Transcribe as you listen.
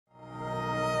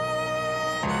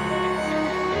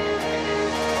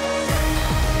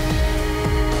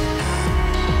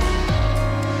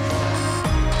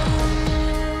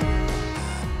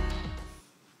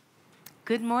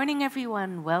Good morning,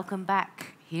 everyone. Welcome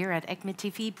back here at ECCMID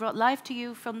TV, brought live to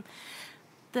you from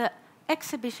the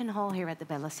exhibition hall here at the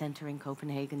Bella Center in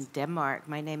Copenhagen, Denmark.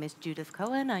 My name is Judith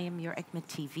Cohen. I am your ECCMID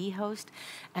TV host,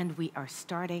 and we are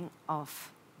starting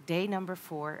off day number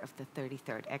 4 of the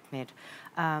 33rd ECCMID.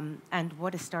 And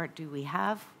what a start do we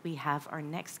have? We have our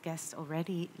next guest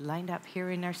already lined up here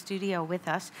in our studio with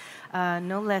us,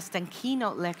 no less than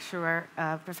keynote lecturer,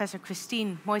 Professor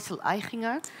Christine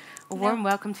Moissl-Eichinger. A warm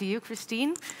welcome to you,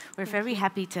 Christine. We're very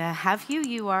happy to have you.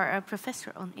 You are a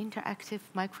professor on interactive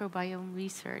microbiome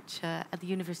research at the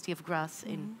University of Graz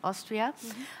in Austria.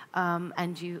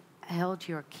 And you held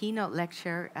your keynote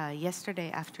lecture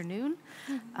yesterday afternoon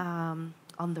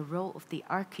on the role of the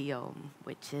archaeome,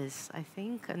 which is, I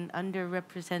think, an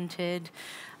underrepresented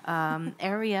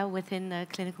area within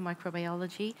clinical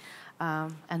microbiology,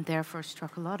 and therefore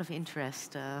struck a lot of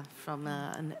interest from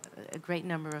a great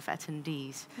number of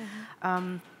attendees.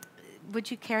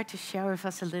 Would you care to share with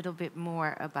us a little bit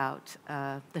more about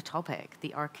the topic, the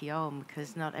archaeome,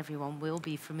 because not everyone will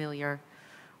be familiar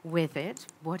with it?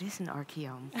 What is an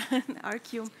archaeome? An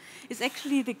archaeome is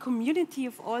actually the community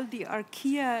of all the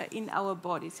archaea in our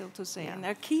body, so to say. And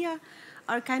archaea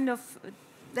are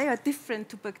they are different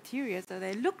to bacteria. So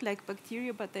they look like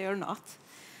bacteria, but they are not.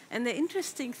 And the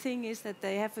interesting thing is that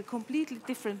they have a completely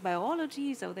different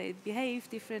biology, so they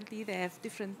behave differently, they have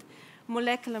different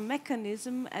molecular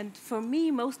mechanism, and for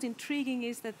me, most intriguing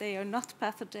is that they are not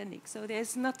pathogenic. So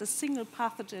there's not a single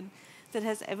pathogen that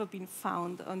has ever been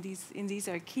found in these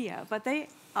archaea. But they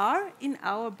are in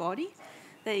our body.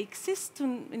 They exist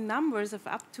in numbers of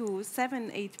up to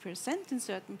 7–8% in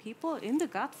certain people, in the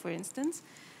gut, for instance.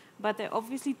 But they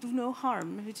obviously do no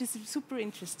harm, which is super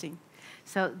interesting.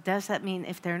 So does that mean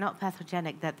if they're not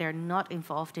pathogenic that they're not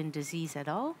involved in disease at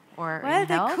all? Or well, in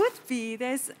they health? could be.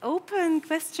 There's open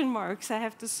question marks, I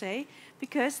have to say,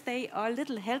 because they are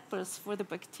little helpers for the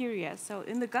bacteria. So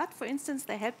in the gut, for instance,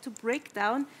 they help to break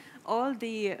down all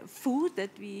the food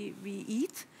that we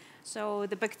eat. So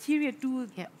the bacteria do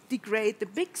degrade the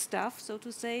big stuff, so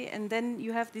to say, and then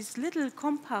you have these little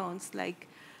compounds like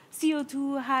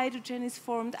CO2, hydrogen is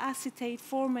formed, acetate,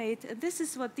 formate, and this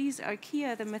is what these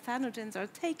archaea, the methanogens, are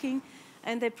taking,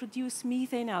 and they produce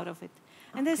methane out of it.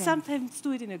 And they sometimes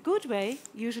do it in a good way,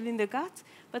 usually in the gut,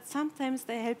 but sometimes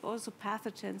they help also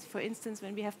pathogens. For instance,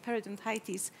 when we have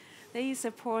periodontitis, they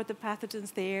support the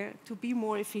pathogens there to be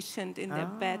more efficient in the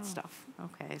bad stuff.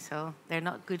 Okay, so they're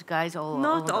not good guys all over.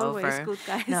 Not always good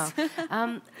guys.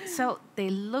 No. So they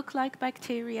look like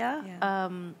bacteria. Yeah.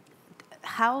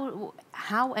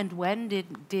 How and when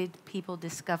did people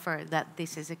discover that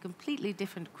this is a completely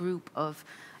different group of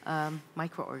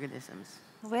microorganisms?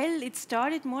 Well, it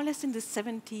started more or less in the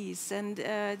 70s, and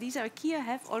these archaea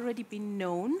have already been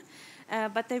known,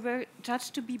 but they were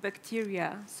judged to be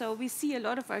bacteria. So we see a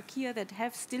lot of archaea that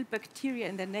have still bacteria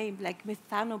in their name, like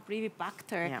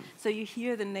Methanobrevibacter. Yeah. So you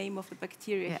hear the name of the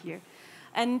bacteria here.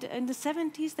 And in the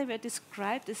 70s, they were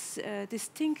described as a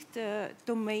distinct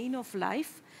domain of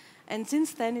life. And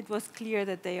since then, it was clear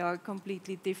that they are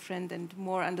completely different, and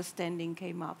more understanding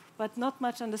came up. But not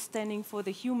much understanding for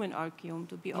the human archaeome,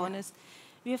 to be honest.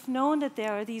 We have known that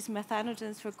there are these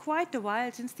methanogens for quite a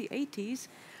while, since the 80s,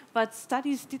 but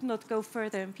studies did not go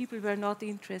further, and people were not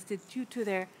interested due to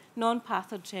their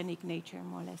non-pathogenic nature,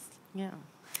 more or less. Yeah.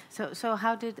 So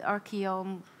how did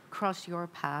archaeome cross your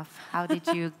path? How did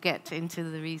you get into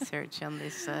the research on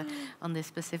this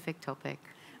specific topic?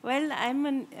 Well, I'm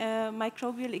a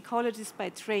microbial ecologist by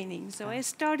training, so I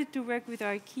started to work with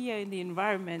archaea in the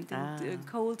environment, in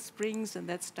cold springs and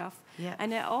that stuff. Yeah.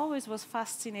 And I always was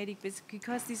fascinated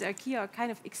because these archaea are kind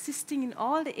of existing in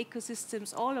all the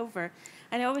ecosystems all over.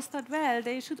 And I always thought, well,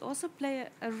 they should also play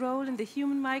a role in the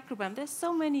human microbiome. There's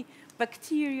so many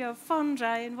bacteria,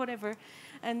 fungi, and whatever.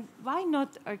 And why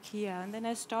not archaea? And then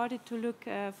I started to look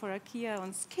for archaea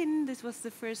on skin. This was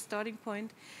the first starting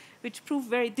point, which proved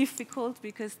very difficult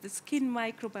because the skin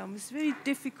microbiome is very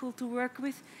difficult to work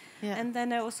with. Yeah. And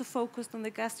then I also focused on the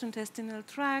gastrointestinal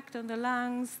tract, on the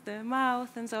lungs, the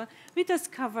mouth, and so on. We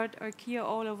discovered archaea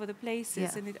all over the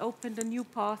places, and it opened a new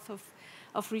path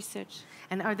of research.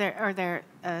 And are there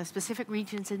specific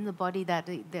regions in the body that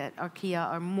archaea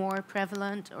are more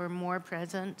prevalent or more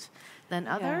present than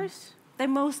others? They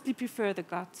mostly prefer the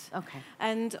gut. Okay.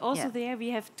 And also there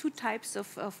we have two types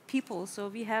of people. So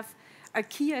we have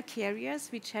archaea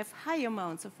carriers, which have high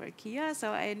amounts of archaea.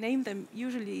 So I name them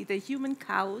usually the human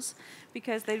cows,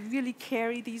 because they really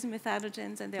carry these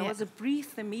methanogens, and they also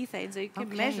breathe the methane, so you can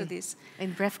measure this.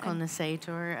 In breath condensate,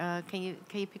 or can you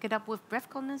pick it up with breath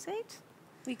condensate?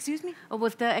 Excuse me? Oh,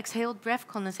 with the exhaled breath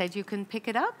condensate, you can pick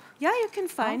it up? Yeah, you can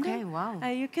find it. Okay, wow.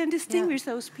 You can distinguish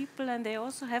those people, and they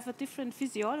also have a different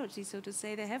physiology, so to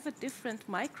say. They have a different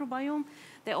microbiome.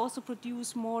 They also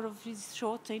produce more of these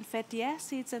short-chain fatty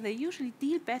acids, and they usually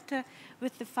deal better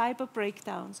with the fiber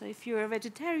breakdown. So if you're a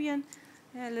vegetarian,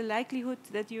 the likelihood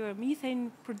that you're a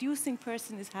methane-producing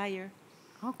person is higher.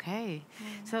 Okay.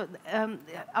 So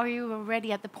are you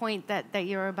already at the point that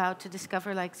you're about to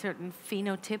discover like certain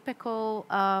phenotypical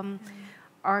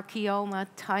archaeome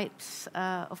types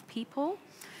of people?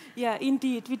 Yeah,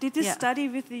 indeed. We did this study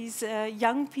with these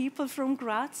young people from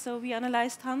Graz. So we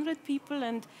analyzed 100 people,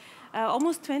 and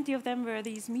almost 20 of them were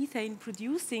these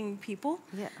methane-producing people.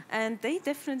 Yeah. And they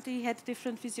definitely had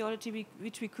different physiology,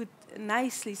 which we could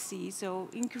nicely see. So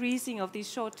increasing of these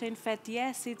short-chain fatty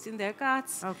acids in their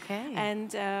guts. Okay.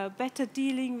 And better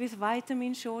dealing with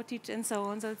vitamin shortage and so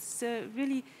on. So it's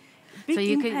really big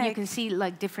impact. So you can see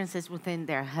like differences within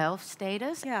their health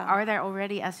status. Yeah. Are there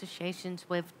already associations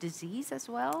with disease as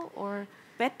well, or?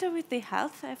 Better with the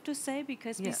health, I have to say,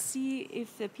 because we see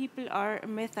if the people are a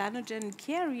methanogen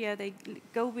carrier, they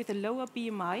go with a lower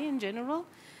BMI in general,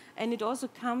 and it also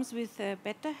comes with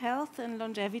better health and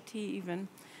longevity even.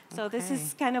 So this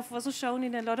is kind of also shown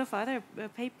in a lot of other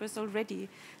papers already.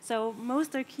 So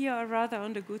most archaea are rather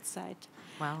on the good side.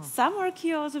 Wow. Some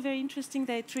archaea are also very interesting.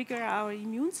 They trigger our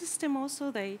immune system also.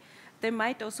 They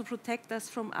might also protect us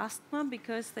from asthma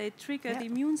because they trigger the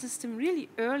immune system really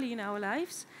early in our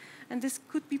lives. And this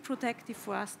could be protective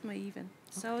for asthma even.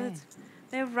 So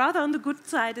they're rather on the good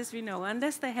side, as we know,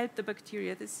 unless they help the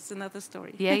bacteria. This is another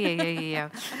story. Yeah.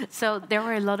 So there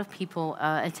were a lot of people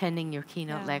attending your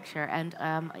keynote lecture, and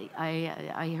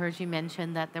I heard you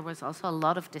mention that there was also a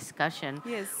lot of discussion.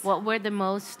 Yes. What were the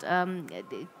most?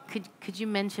 Could you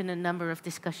mention a number of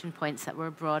discussion points that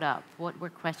were brought up? What were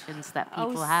questions that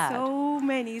people had?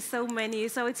 So many.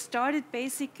 So it started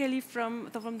basically from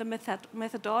the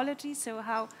methodology. So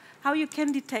how you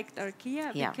can detect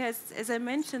archaea, because as I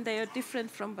mentioned, they are different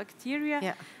from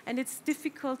bacteria, and it's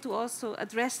difficult to also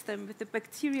address them with the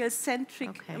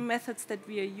bacterial-centric methods that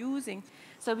we are using.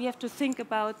 So we have to think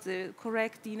about the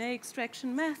correct DNA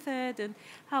extraction method and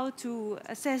how to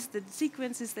assess the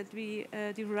sequences that we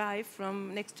derive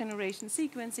from next-generation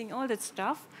sequencing, all that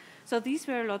stuff. So these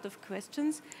were a lot of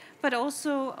questions. But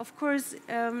also, of course,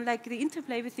 like the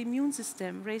interplay with the immune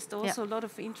system raised also a lot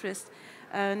of interest,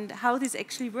 and how this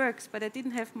actually works, but I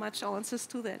didn't have much answers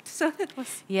to that. So that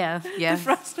was the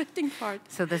frustrating part.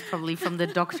 So that's probably from the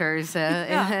doctors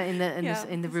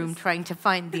in the room trying to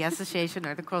find the association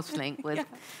or the cross-link with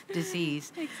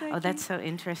disease. Exactly. Oh, that's so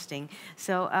interesting.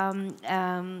 So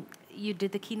you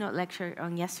did the keynote lecture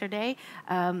on yesterday.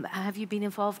 Have you been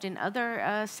involved in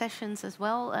other sessions as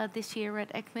well this year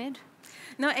at ECCMID?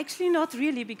 No, actually not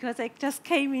really, because I just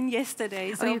came in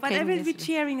yesterday. So, but I will be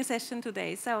chairing a session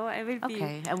today. So I will be.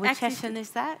 Okay, and which session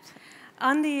is that?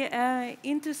 On the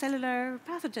intercellular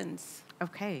pathogens.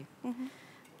 Okay. Mm-hmm.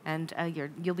 And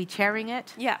you'll be chairing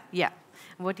it? Yeah. Yeah.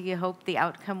 What do you hope the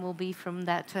outcome will be from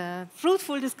that?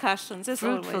 Fruitful discussions, as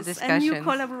always. And new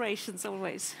collaborations,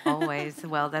 always. Always.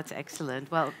 Well, that's excellent.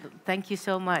 Well, thank you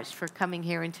so much for coming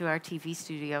here into our TV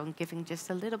studio and giving just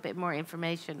a little bit more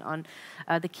information on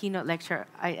the keynote lecture.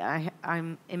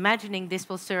 I'm imagining this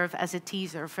will serve as a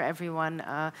teaser for everyone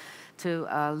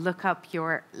to look up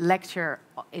your lecture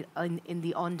in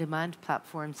the on-demand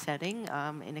platform setting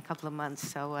in a couple of months,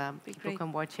 so people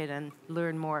can watch it and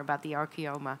learn more about the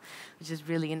archaeome, which is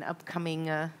really an upcoming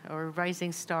or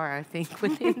rising star, I think,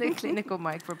 within the clinical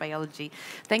microbiology.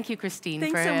 Thank you, Christine,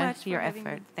 for your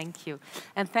effort. Thank you.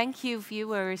 And thank you,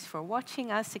 viewers, for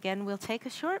watching us. Again, we'll take a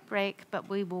short break, but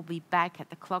we will be back at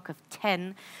the clock of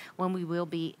 10 when we will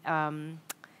be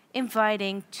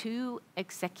inviting two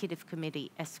executive committee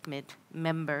ESCMID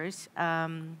members,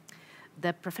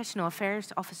 the Professional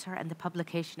Affairs Officer and the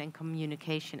Publication and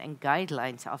Communication and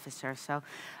Guidelines Officer. So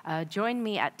join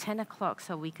me at 10 o'clock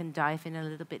so we can dive in a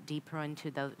little bit deeper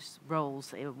into those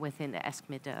roles within the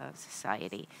ESCMID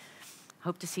society.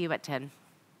 Hope to see you at 10.